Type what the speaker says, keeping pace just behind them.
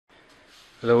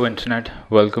Hello Internet,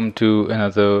 welcome to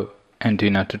another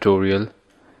antenna tutorial.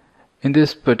 In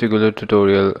this particular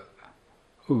tutorial,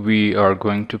 we are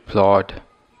going to plot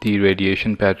the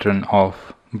radiation pattern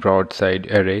of broadside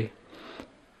array.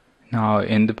 Now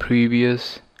in the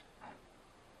previous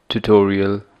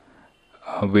tutorial,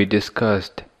 we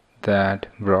discussed that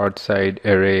broadside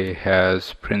array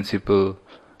has principal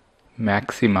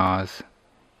maximas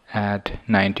at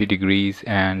 90 degrees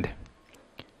and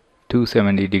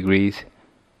 270 degrees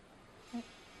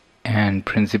and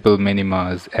principal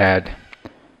minimas at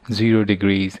 0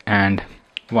 degrees and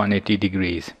 180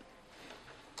 degrees.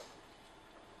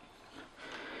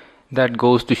 That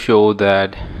goes to show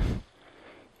that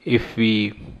if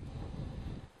we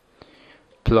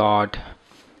plot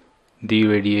the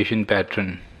radiation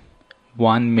pattern,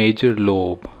 one major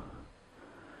lobe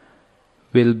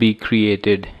will be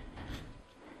created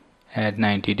at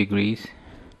 90 degrees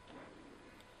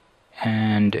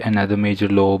and another major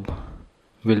lobe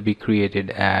will be created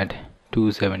at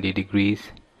 270 degrees,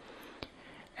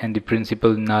 and the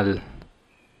principal null,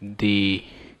 the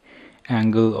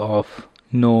angle of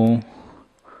no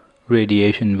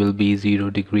radiation, will be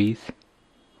 0 degrees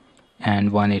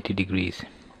and 180 degrees.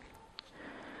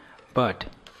 But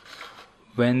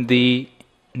when the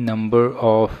number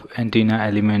of antenna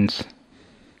elements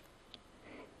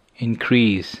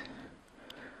increase,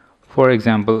 for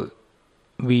example,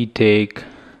 we take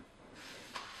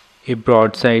a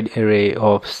broadside array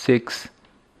of 6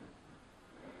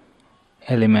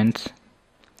 elements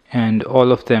and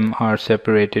all of them are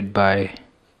separated by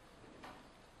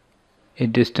a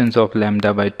distance of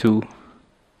lambda by 2.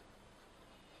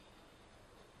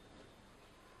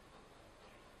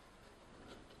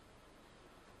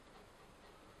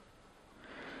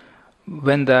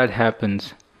 When that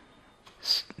happens,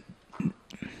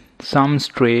 some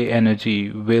stray energy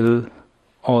will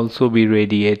also be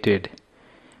radiated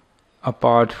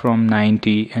apart from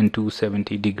 90 and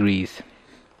 270 degrees.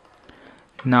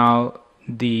 Now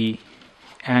the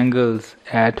angles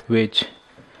at which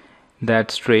that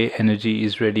stray energy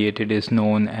is radiated is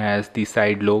known as the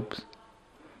side lobes,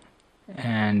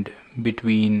 and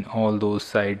between all those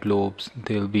side lobes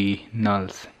there will be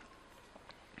nulls.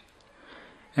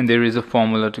 And there is a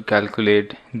formula to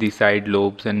calculate the side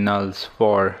lobes and nulls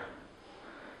for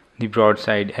the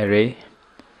broadside array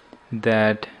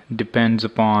that depends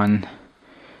upon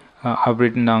I've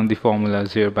written down the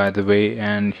formulas here, by the way,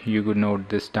 and you could note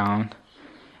this down.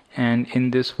 And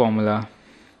in this formula,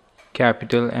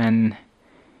 capital N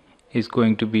is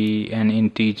going to be an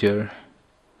integer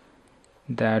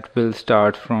that will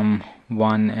start from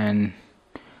 1 and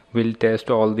will test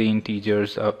all the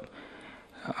integers up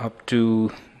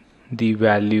to the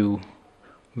value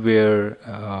where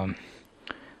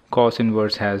cos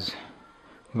inverse has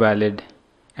valid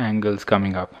angles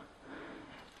coming up.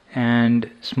 And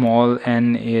small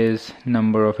n is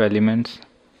number of elements,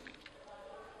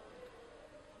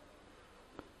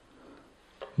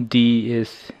 d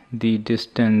is the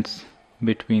distance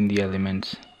between the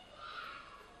elements.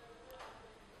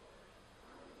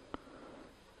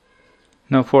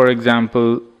 Now for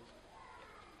example,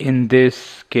 in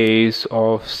this case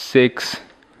of 6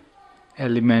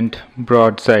 element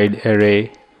broadside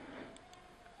array,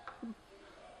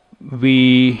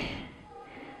 we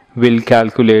will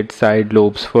calculate side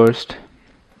lobes first.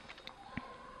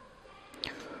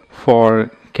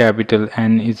 For capital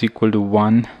N is equal to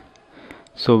 1,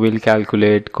 so we'll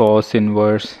calculate cos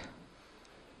inverse.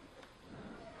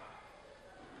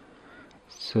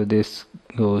 So this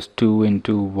goes 2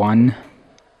 into 1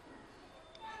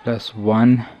 plus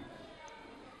 1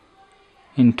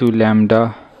 into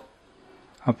lambda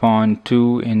upon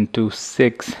 2 into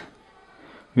 6,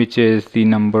 which is the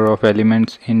number of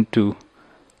elements, into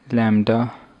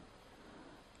lambda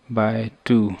by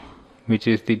 2, which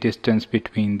is the distance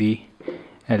between the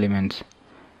elements.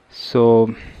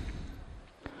 So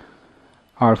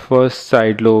our first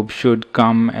side lobe should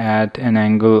come at an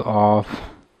angle of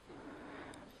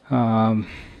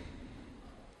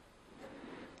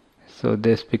so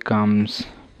this becomes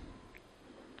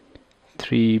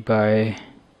 3 by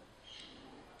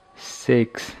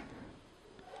 6,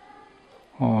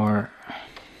 or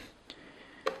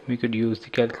we could use the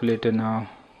calculator now.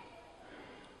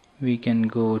 We can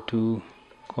go to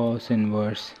cos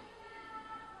inverse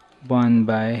 1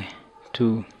 by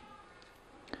 2.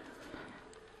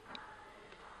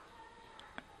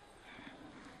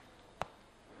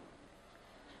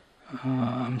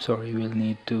 I'm sorry, we'll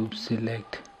need to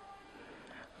select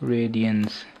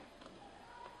radians.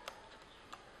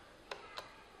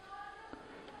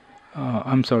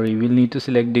 I'm sorry, we'll need to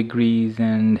select degrees,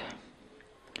 and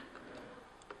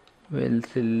We'll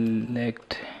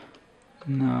select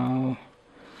now,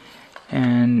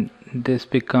 and this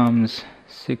becomes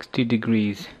 60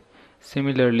 degrees.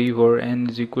 Similarly, for n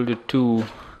is equal to 2,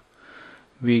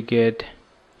 we get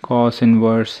cos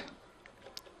inverse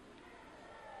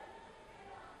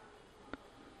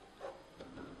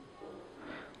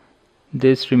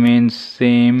this remains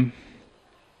same,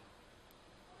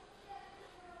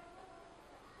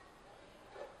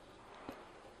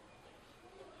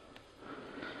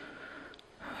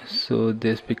 so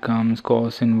this becomes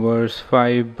cos inverse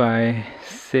 5 by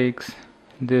 6.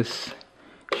 This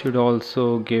should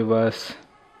also give us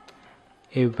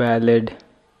a valid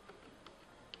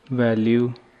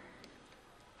value.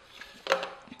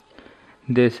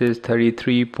 This is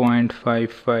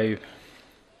 33.55.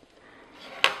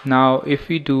 Now if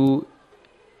we do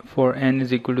for n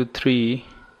is equal to 3,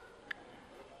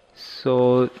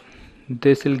 so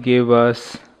this will give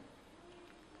us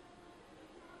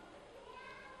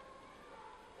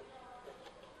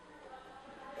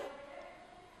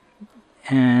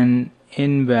an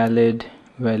invalid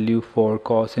value for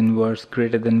cos inverse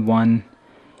greater than 1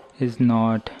 is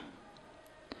not,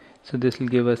 so this will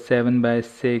give us 7 by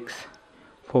 6,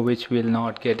 for which we will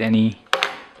not get any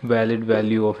valid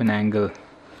value of an angle.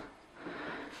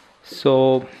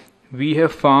 So we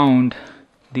have found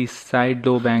these side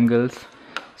lobe angles.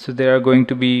 So there are going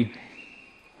to be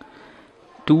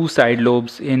 2 side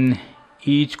lobes in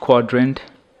each quadrant,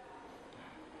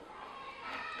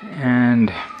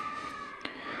 and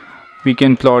we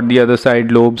can plot the other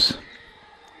side lobes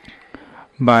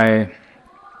by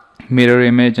mirror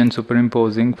image and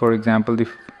superimposing. For example, the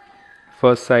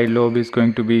first side lobe is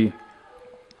going to be,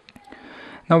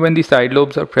 now when the side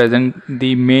lobes are present,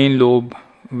 the main lobe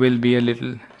will be a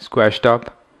little squashed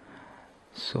up.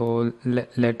 So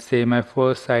let's say my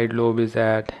first side lobe is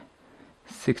at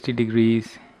 60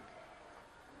 degrees,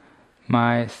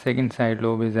 my second side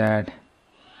lobe is at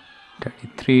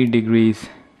 33 degrees.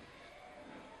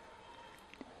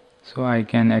 So I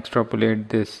can extrapolate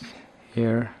this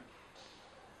here,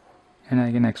 and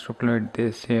I can extrapolate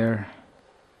this here,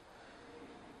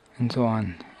 and so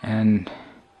on, and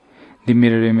the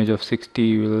mirror image of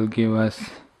 60 will give us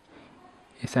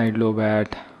a side lobe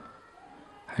at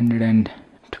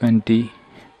 120,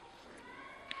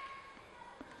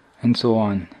 and so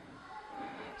on.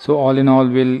 So all in all,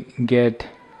 we'll get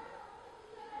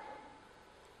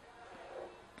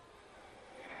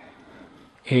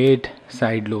 8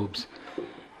 side lobes.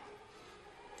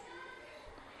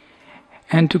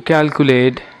 And to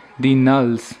calculate the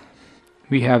nulls,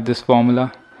 we have this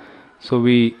formula. So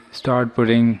we start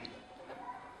putting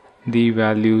the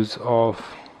values of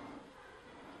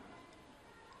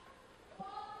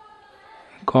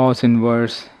cos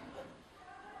inverse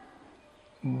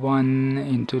 1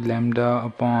 into lambda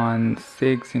upon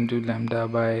 6 into lambda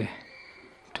by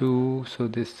 2. So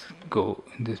this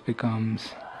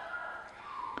becomes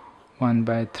 1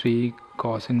 by 3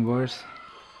 cos inverse.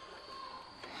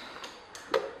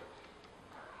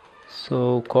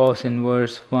 So cos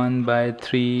inverse 1 by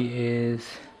 3 is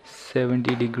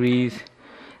 70 degrees.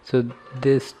 So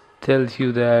this tells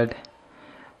you that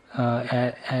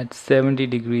at 70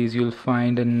 degrees you'll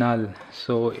find a null.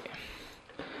 So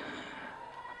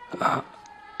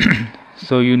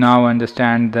so you now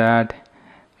understand that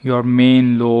your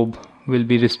main lobe will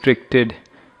be restricted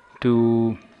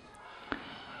to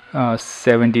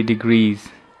 70 degrees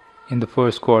in the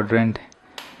first quadrant,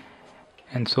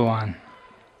 and so on.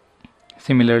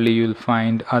 Similarly, you'll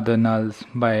find other nulls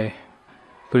by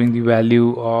putting the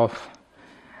value of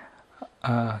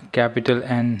capital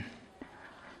N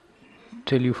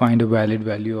till you find a valid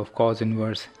value of cos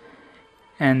inverse.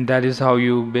 And that is how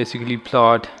you basically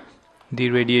plot the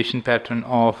radiation pattern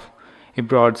of a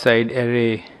broadside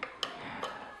array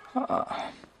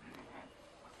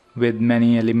with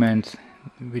many elements,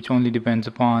 which only depends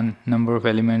upon number of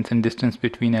elements and distance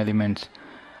between elements.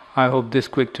 I hope this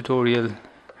quick tutorial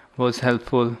was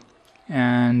helpful,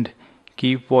 and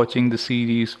keep watching the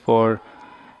series for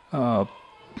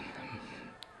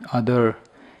other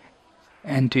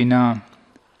antenna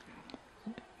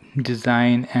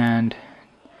design and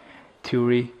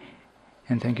theory.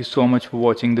 And thank you so much for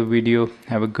watching the video.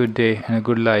 Have a good day and a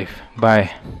good life.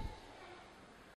 Bye.